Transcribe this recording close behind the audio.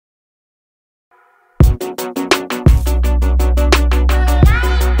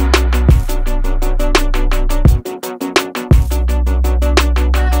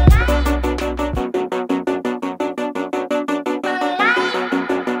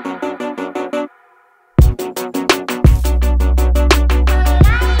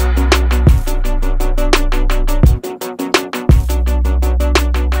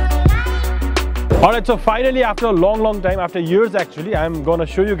Alright, so finally after a long time, after years actually, I'm gonna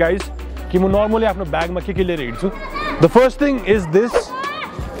show you guys कि म normally आफ्नो bag मा के लिएर हिँड्छु. The first thing is this.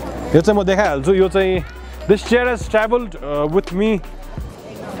 यो चाहिँ म देखाइहाल्छु. यो चाहिँ this chair has traveled with me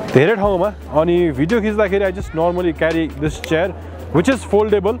धेरै ठाउँमा अनि भिडियो खिच्दाखेरि I just normally carry this chair which is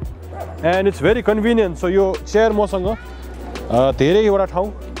foldable and it's very convenient. So यो chair मसँग धेरैवटा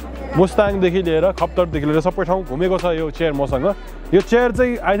ठाउँ मुस्ताङदेखि लिएर खप्तरदेखि लिएर सबै ठाउँ घुमेको छ यो chair मसँग. यो chair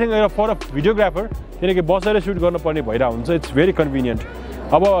चाहिँ I think for a videographer किनकि बसेर सुट गर्न पर्ने भइरा हुन्छ. It's very convenient.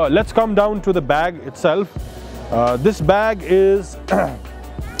 अब let's come down to the bag itself. This bag is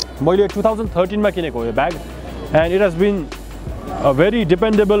मैले 2013 मा किनेको हो यो bag and it has been a very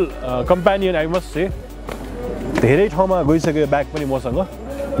dependable companion I must say. धेरै ठाउँमा गइसक्यो यो bag पनि मसँग.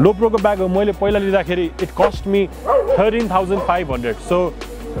 Lowepro को bag हो मैले पहिला लिँदाखेरि it cost me 13,500. So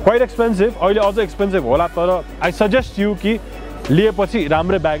quite expensive. अहिले अझ expensive होला तर I suggest you कि लिएपछि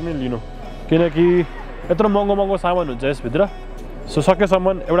राम्रै bag नै लिनु किनकि यत्रो महँगो सामान हुन्छ यसभित्र. So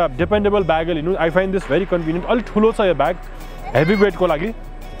सकेसम्म एउटा डिपेन्डेबल bag लिनु. I find this very convenient. अलि ठुलो छ यो bag heavy weight को लागि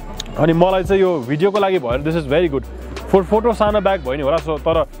अनि मलाई चाहिँ यो भिडियोको लागि भएर this is very good. For photo सानो bag भयो नि होला so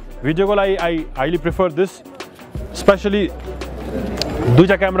तर भिडियोको लागि I highly prefer this. Especially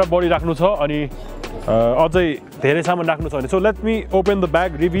दुईटा क्यामेरा बडी राख्नु छ अनि अझै धेरै सामान राख्नु छ भने. So let me open the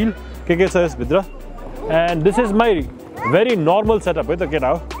bag, reveal के छ यसभित्र. And this is my very normal setup है त केटा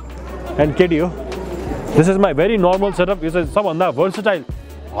हो and केटी हो. This is my very normal setup. यो चाहिँ सबभन्दा versatile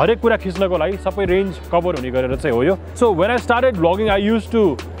हरेक कुरा खिच्नको लागि सबै रेन्ज कभर हुने गरेर चाहिँ हो यो. So when I started vlogging I used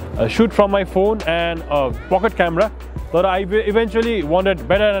to shoot from my phone and a pocket camera but I eventually wanted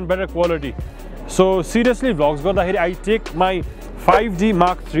better and better quality. So seriously vlogs गर्दाखेरि I take my 5D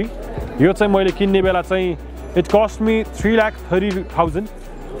Mark III. यो चाहिँ मैले किन्ने बेला चाहिँ it cost me 3,30,000.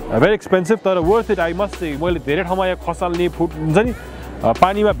 Very expensive तर worth it I must say. मैले धेरै ठाउँमा यो खसाल्ने फुट हुन्छ नि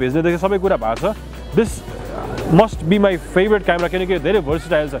पानीमा भेज्नेदेखि सबै कुरा भएको छ. This must be my favorite camera किनकि धेरै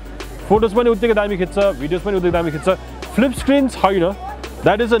versatile छ. फोटोज पनि उत्तिकै दामी खिच्छ, भिडियोज पनि उत्तिकै दामी खिच्छ. फ्लिप स्क्रिन छैन.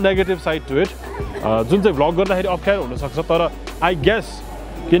 That is a negative side to it. जुन चाहिँ भ्लग गर्दाखेरि अप्ठ्यारो हुन सक्छ तर I guess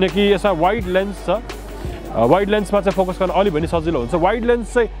किनकि यसमा वाइड लेन्स छ. वाइड लेन्समा चाहिँ फोकस गर्न अलि पनि सजिलो हुन्छ. वाइड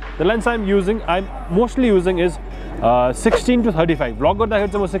लेन्स चाहिँ the lens I'm mostly using is 16 to 35. Vlog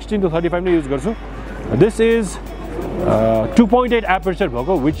गर्दाखेरि चाहिँ म 16 to 35 नै युज गर्छु. This is 2.8 aperture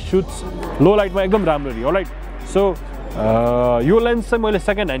भएको which shoots low light मा एकदम राम्ररी. Alright. So यो लेन्स चाहिँ मैले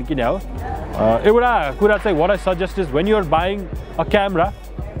सेकेन्ड ह्यान्ड किने हो. एउटा कुरा चाहिँ what I suggest is when you are buying a camera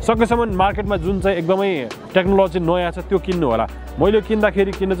सकेसम्म मार्केटमा जुन चाहिँ एकदमै टेक्नोलोजी नयाँ छ त्यो किन्नु होला. मैले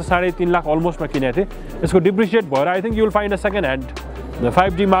किन्दाखेरि किन्न चाहिँ 3.5 लाख अलमोस्टमा किनेको थिएँ. यसको डिप्रिसिएट भएर I think you will find a second hand the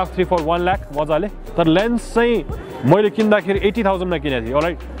 5D Mark III for 1 lakh मजाले. तर लेन्स चाहिँ मैले किन्दाखेरि 80,000 मा किनेको थिएँ.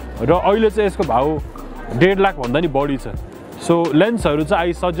 अलराइट. र अहिले चाहिँ यसको भाउ 1.5 लाख भन्दा नि बढी छ. सो लेन्सहरू चाहिँ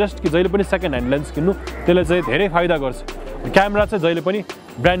I suggest कि जहिले पनि सेकेन्ड ह्यान्ड लेन्स किन्नु. त्यसले चाहिँ धेरै फाइदा गर्छ. क्यामेरा चाहिँ जहिले पनि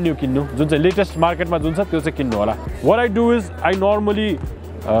ब्रान्ड न्यू किन्नु. जुन चाहिँ लेटेस्ट मार्केटमा जुन छ त्यो चाहिँ किन्नु होला. What I do is I normally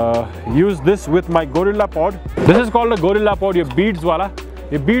use this with my Gorrila Pod. This is called a Gorrila Pod. यो beads वाला.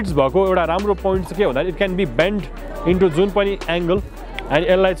 यो beads भएको एउटा राम्रो point चाहिँ के भन्दा it can be bent into जुन पनि angle and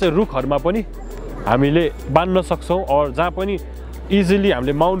यसलाई चाहिँ रुखहरुमा पनि हामीले बान्न सक्छौं और जहाँ पनि easily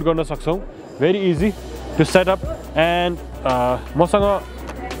हामीले mount गर्न सक्छौं. Very easy to set up and मसँग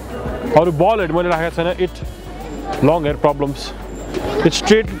अरु बलहरु मैले राखेको छैन. It long hair problems. It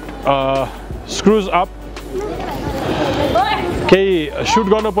straight screws up. केही shoot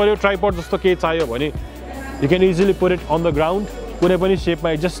गर्न पर्यो tripod जस्तो केही चाहियो भने you can easily put it on the ground. कुनै पनि shape मा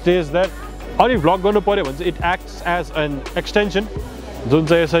it just stays there. अनि vlog गर्नु पर्यो भने चाहिँ it acts as an extension जुन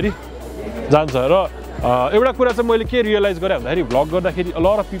चाहिँ यसरी जान्छ. र एउटा कुरा चाहिँ मैले के रियलाइज गरे भन्दाखेरि vlog गर्दाखेरि a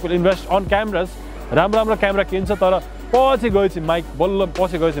lot of people invest on cameras. राम्रो क्यामेरा किन्छ तर पछि गएपछि माइक बल्ल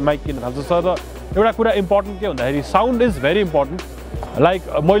पछि गएपछि माइक किन्न थाल्छ. तर एउटा कुरा इम्पोर्टेन्ट के भन्दाखेरि sound is very important. Like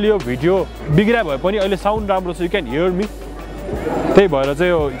मैले यो भिडियो बिग्रा भए पनि अहिले साउन्ड राम्रो छ. You can hear me. त्यही भएर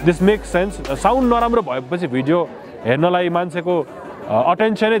चाहिँ यो दिस मेक सेन्स. साउन्ड नराम्रो भएपछि भिडियो हेर्नलाई मान्छेको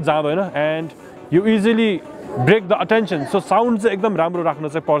अटेन्सनै जाँदैन and you easily brake the attention. So sound चाहिँ एकदम राम्रो राख्न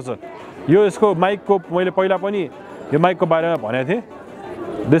चाहिँ पर्छ. यो यसको माइकको मैले पहिला पनि यो माइकको बारेमा भनेको थिएँ.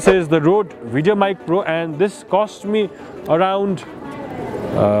 This is the Rode Video Mic Pro and this cost me around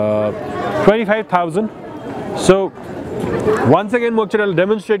 25,000. So once again म एकचोटि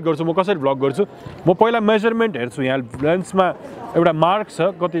डेमोन्स्ट्रेट गर्छु म कसरी भ्लग गर्छु. म पहिला मेजरमेन्ट हेर्छु. यहाँ लेन्समा एउटा मार्क छ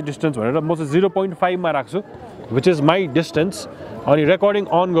कति डिस्टेन्स भनेर म चाहिँ 0.5 मा राख्छु which is my distance. अनि रेकर्डिङ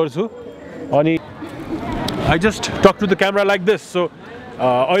अन गर्छु अनि I just talk to the camera like this. So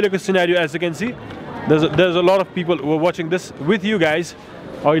अहिलेको scenario as you can see there's a lot of people who are watching this with you guys.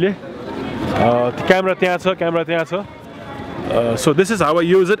 अहिले camera त्यहाँ छ. So this is how I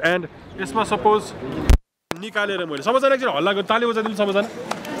use it and यसमा suppose निकालेर मैले सबैजना एकचोटि हल्ला गरेर ताली बजाइदिनु सबैजना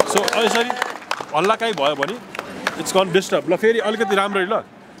सो यसरी हल्ला काहीँ भयो भने इट्स गन डिस्टर्ब ल फेरि अलिकति राम्ररी ल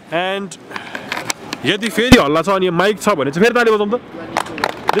एन्ड यदि फेरि हल्ला छ अनि माइक छ भने चाहिँ फेरि ताली बजाउँ त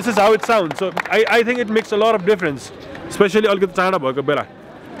this is how it sound so I think it makes a lot of difference specially अलिकति चाँडो भएको बेला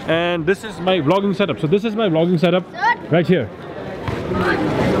and this is my vlogging setup so this is my vlogging setup right here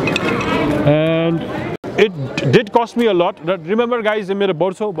and it did cost me a lot remember guys मेरो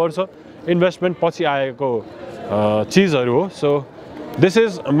वर्ष investment पछि आएको चिजहरू हो so this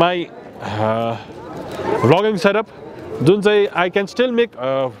is my vlogging setup जुन चाहिँ I can still make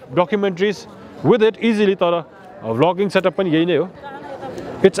documentaries with it easily तर vlogging setup पनि यही नै हो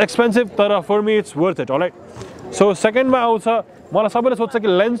इट्स एक्सपेन्सिभ तर for me it's worth it all right so सेकेन्डमा आउँछ मलाई सबैले सोध्छ कि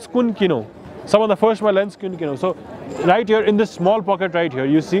लेन्स कुन किनौँ सबभन्दा फर्स्टमा लेन्स कुन किनौँ so right here in this small pocket right here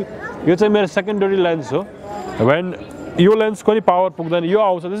you C यो चाहिँ मेरो सेकेन्डरी लेन्स हो वेन यो लेन्सको नि पावर पुग्दैन यो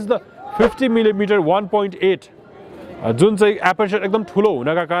आउँछ दिस इज द 50mm 1.8 जुन चाहिँ एपर्चर एकदम ठुलो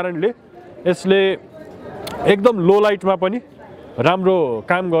हुनका कारणले यसले एकदम लो लाइटमा पनि राम्रो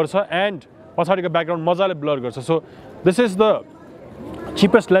काम गर्छ एन्ड पछाडिको ब्याकग्राउन्ड मजाले ब्लर गर्छ so this is the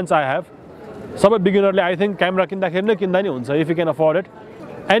cheapest lens I have सबै बिगिनरले आई थिङ्क क्यामेरा किन्दाखेरि नै किन्दा नि हुन्छ if you can afford it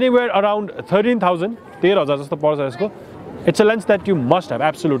anywhere around 13,000 जस्तो पर्छ यसको it's a lens that you must have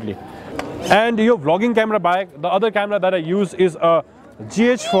absolutely and यो भ्लगिङ क्यामेरा बाहेक the other camera that I use is a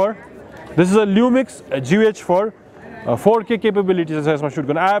GH4 this is a Lumix GH4 4K capabilities यसमा suit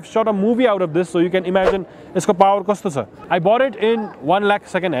गर्न I have shut a movie out of this so you can imagine यसको power कस्तो छ I but it in 1 lakh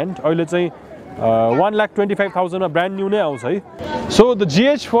second hand अहिले चाहिँ 1,25,000 मा brand new नै आउँछ है सो द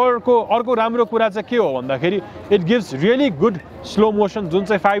GH4 को अर्को राम्रो कुरा चाहिँ के हो भन्दाखेरि it gives really good slow motion जुन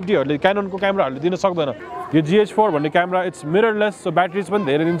चाहिँ 5Dहरूले क्याननको क्यामेराहरूले दिन सक्दैन यो GH4 भन्ने camera it's mirrorless so batteries पनि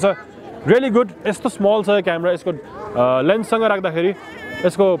धेरै दिन्छ रियली गुड यस्तो स्मल छ क्यामेरा यसको लेन्ससँग राख्दाखेरि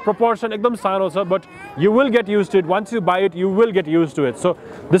यसको प्रोपोर्सन एकदम सानो छ but you will get use to it once you by it you will get use to it so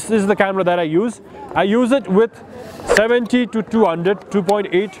this is the camera that I use it with 70 to 200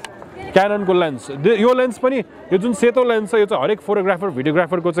 2.8 क्याननको lens यो lens पनि यो जुन सेतो lens छ यो चाहिँ हरेक photographer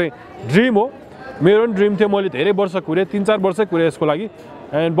भिडियोग्राफरको चाहिँ ड्रिम हो मेरो पनि ड्रिम थियो मैले धेरै वर्ष कुरेँ 3-4 वर्षै कुरेँ यसको लागि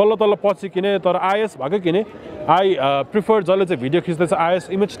एन्ड बल्ल तल्ल पछि किनेँ तर आइएस भएकै किनेँ आई प्रिफर जसले चाहिँ भिडियो खिच्दैछ आइएस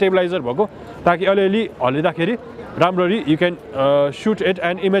इमेज स्टेबलाइजर भएको ताकि अलिअलि हल्लिँदाखेरि राम्ररी you can suit it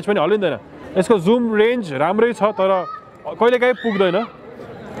and image पनि हल्लिँदैन यसको जुम रेन्ज राम्रै छ तर कहिलेकाहीँ पुग्दैन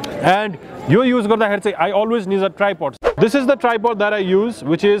एन्ड यो युज गर्दाखेरि चाहिँ I always need a tripod this is the tripod that I use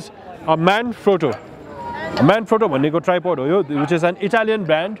which is a Manfrotto भन्नेको ट्राइपड हो यो which is an Italian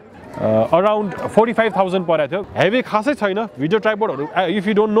brand around 45,000 परेको थियो हेभी खासै छैन video ट्राइपडहरू if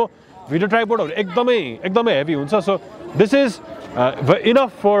you don't know video ट्राइपडहरू एकदमै हेभी हुन्छ so this is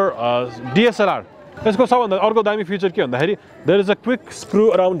enough for DSLR यसको सबभन्दा अर्को दामी फिचर के भन्दाखेरि there is a quick screw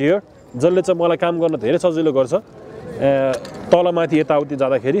around here जसले चाहिँ मलाई काम गर्न धेरै सजिलो गर्छ तलमाथि यताउति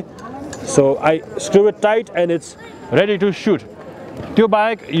जाँदाखेरि so I screw it tight and it's ready to suit त्यो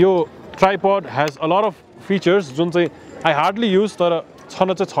बाहेक यो tripod has a lot of features जुन चाहिँ आई हार्डली युज तर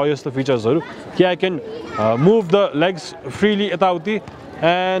छन चाहिँ छ यस्तो फिचर्सहरू कि I can move the legs freely यताउति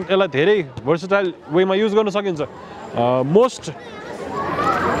एन्ड यसलाई धेरै भर्सटाइल वेमा युज गर्न सकिन्छ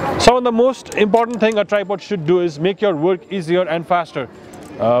सबभन्दा most important thing a tripod should do is make your work easier and faster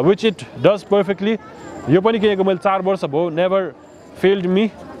which it does perfectly यो पनि किनेको मैले 4 वर्ष भयो नेभर फेल्ड मी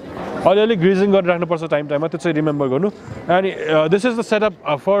अलिअलि ग्रिजिङ गरेर राख्नुपर्छ टाइममा त्यो चाहिँ रिमेम्बर गर्नु अनि this is the setup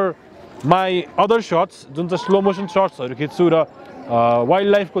for my other shirts जुन चाहिँ स्लो मोसन सर्ट्सहरू खिच्छु र वाइल्ड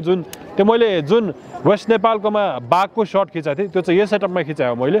लाइफको त्यो मैले जुन वेस्ट नेपालकोमा बाघको सर्ट खिचाएको थिएँ त्यो चाहिँ यो सेटअपमा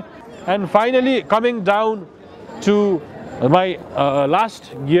खिचायो मैले and finally coming down to my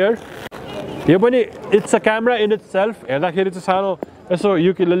last gear यो पनि it's a camera in its self हेर्दाखेरि चाहिँ सानो यसो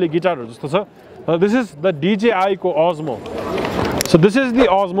युकेलेले गिटारहरू जस्तो छ दिस इज द DJI को Osmo so this is the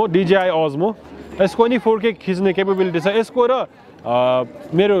Osmo DJI Osmo यसको नि 4K खिच्ने केपेबिलिटी छ यसको र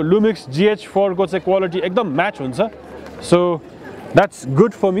मेरो Lumix GH4 को चाहिँ क्वालिटी एकदम म्याच हुन्छ so that's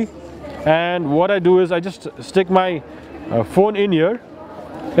good for me and what I do is I just stick my phone in here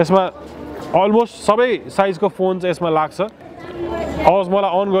यसमा अलमोस्ट सबै साइजको फोन चाहिँ यसमा लाग्छ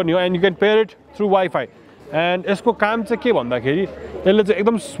Osmoलाई अन गर्ने हो and you can pair it through wifi and यसको काम चाहिँ के भन्दाखेरि यसले चाहिँ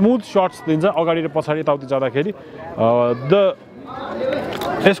एकदम स्मुथ सर्ट्स दिन्छ अगाडि र पछाडि यताउति जाँदाखेरि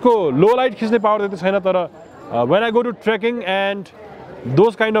यसको लो लाइट खिच्ने पावर त्यति छैन तर when I go to trekking and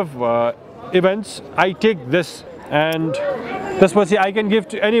those kind of events I take this and त्यसपछि I can give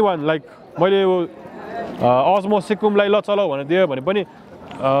to anyone like मैले Osmo सिक्कुमलाई ल चलाऊ भनेर दियो भने पनि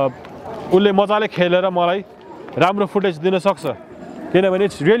उसले मजाले खेलेर मलाई राम्रो फुटेज दिन सक्छ किनभने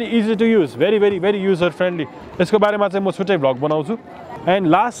it's really easy to use very user friendly यसको बारेमा चाहिँ म छुट्टै भ्लग बनाउँछु एन्ड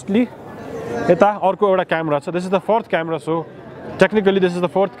लास्टली यता अर्को एउटा क्यामेरा छ this is the fourth camera so technically this is the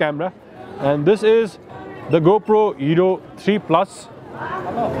fourth camera and this is the GoPro Hero 3 Plus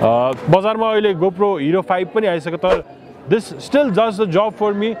बजारमा अहिले GoPro Hero 5 पनि आइसक्यो तर this still does the job for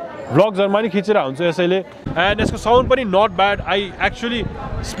me vlogsहरुमा नि खिचेर हुन्छ यसैले and यसको साउन्ड पनि not bad I actually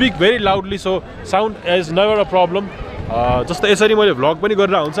speak very loudly so sound is never a problem जस्तो यसरी मैले vlog पनि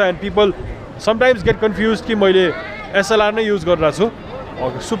गरेर हुन्छ and people sometimes get confused कि मैले SLR नै युज गरिरा छु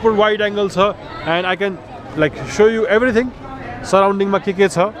super wide angle छ and I can like show you everything surrounding मा के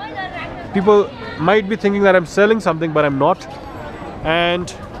छ people might be thinking that I'm selling something but I'm not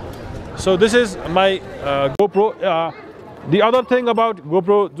and so this is my GoPro the other thing about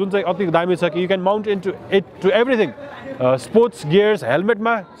GoPro जुन चाहिँ अति दामी छ कि you can mount into it to everything sports gears helmet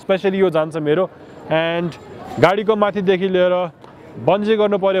मा specially यो जान्छ मेरो and गाडीको माथि देखि लिएर बन्जी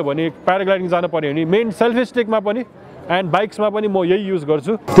गर्नु पर्यो भने प्याराग्लाइडिङ जानु पर्यो भने मेन सेल्फी स्टिकमा पनि and bikes मा पनि म यही युज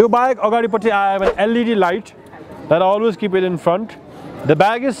गर्छु त्यो बाहेक अगाडिपट्टि I have an LED light that I always keep it in front the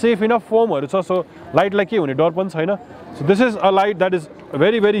bag is safe enough foam हरु छ so light लाई के हुने डर पनि छैन so this is a light that is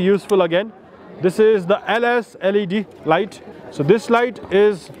very useful again this is the LS LED light so this light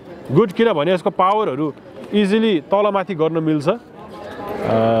is good किनभने यसको पावरहरु इजिली तलमाथि गर्न मिल्छ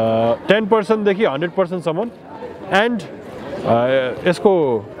 10% देखि 100% सम्म and यसको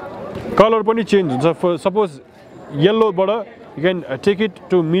कलर पनि चेन्ज हुन्छ सपोज येलो बाट you can take it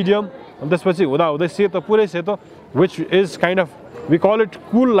to medium and त्यसपछि हुँदा हुँदै सेतो पुरै सेतो which is kind of we call it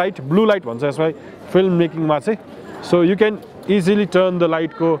cool light blue light भन्छ यसलाई film making मा चाहिँ so you can easily turn the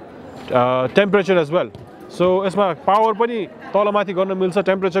light को temperature as well so यसमा पावर पनि तलमाथि गर्न मिल्छ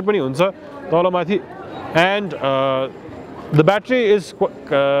टेम्परेचर पनि हुन्छ तलमाथि and the battery is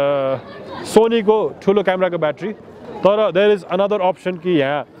Sony को ठुलो क्यामेराको ब्याट्री तर there is another option कि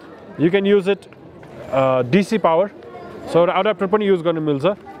यहाँ you can use it DC power so adapter पनि use गर्न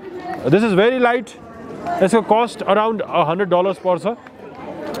मिल्छ this is very light यसको cost around $100 पर्छ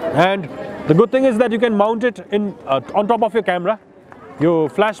and the good thing is that you can mount it in on top of your camera यो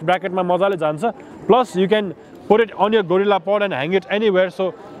flash bracket मा मजाले जान्छ plus you can put it on your Gorrila Pod and hang it anywhere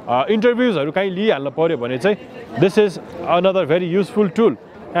so interviews हरु कहीं लिइहाल्न पर्यो भने चाहिँ this is another very useful tool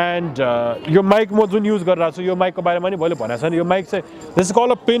and यो mic म जुन युज गरिरा छु यो mic को बारेमा नि मैले भनेको छ नि यो mic चाहिँ this is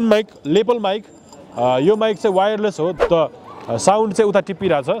called a pin mic lapel mic यो mic चाहिँ wireless हो त साउन्ड चाहिँ उता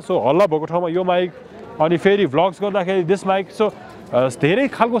टिपिरा छ सो हल्ला भएको ठाउँमा यो mic अनि फेरि vlogs गर्दाखेरि this mic so धेरै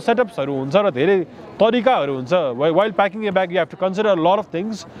खालको सेटअप्सहरु हुन्छ र धेरै तरिकाहरु हुन्छ while packing a bag you have to consider a lot of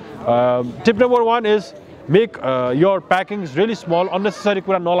things tip number 1 is make your packings really small unnecessary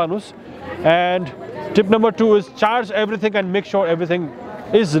कुरा नलानुस् and tip number 2 is charge everything and make sure everything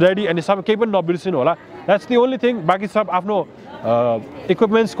is ready and सब केही पनि नबिर्सिनु होला that's the only thing बाकी सब आफ्नो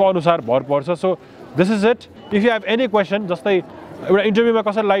equipments को अनुसार भर पर्छ so this is it if you have any question जस्तै एउटा इन्टरभ्यूमा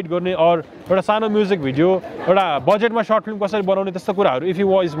कसरी लाइट गर्ने or एउटा सानो म्युजिक भिडियो एउटा बजेटमा शर्ट फिल्म कसरी बनाउने त्यस्तो कुराहरु if you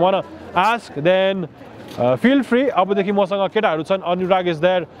always wanna ask then feel free अबदेखि मसँग केटाहरु छन् Anurag is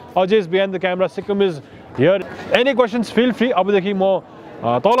there Ajay is behind the camera Sikkim is here any questions feel free अबदेखि म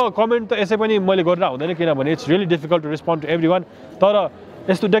तल कमेन्ट त यसै पनि मैले गरेर हुँदैन किनभने it's really difficult to respond to everyone तर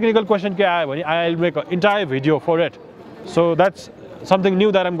यस्तो टेक्निकल क्वेशन के आयो भने I will make an entire video for it so that's something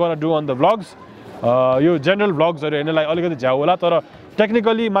new that I'm going to do on the vlogs यो जनरल भ्लग्सहरु हेर्नलाई अलिकति झ्याउ होला तर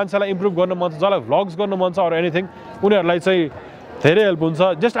टेक्निकली मान्छेलाई इम्प्रुभ गर्न मन छ जसलाई भ्लग्स गर्न मन छ or anything उनीहरुलाई चाहिँ धेरै हेल्प हुन्छ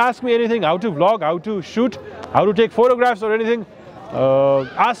just ask me anything how to vlog how to shoot how to take photographs or anything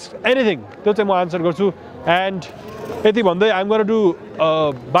ask anything त्यो चाहिँ म आन्सर गर्छु and यति भन्दै I'm going to do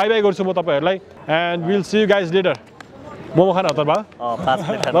bye bye गर्छु म तपाईहरुलाई and we'll see you guys later momo खान हतार भा 5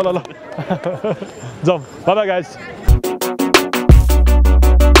 मिनेट ल ल ल जाऊ bye bye guys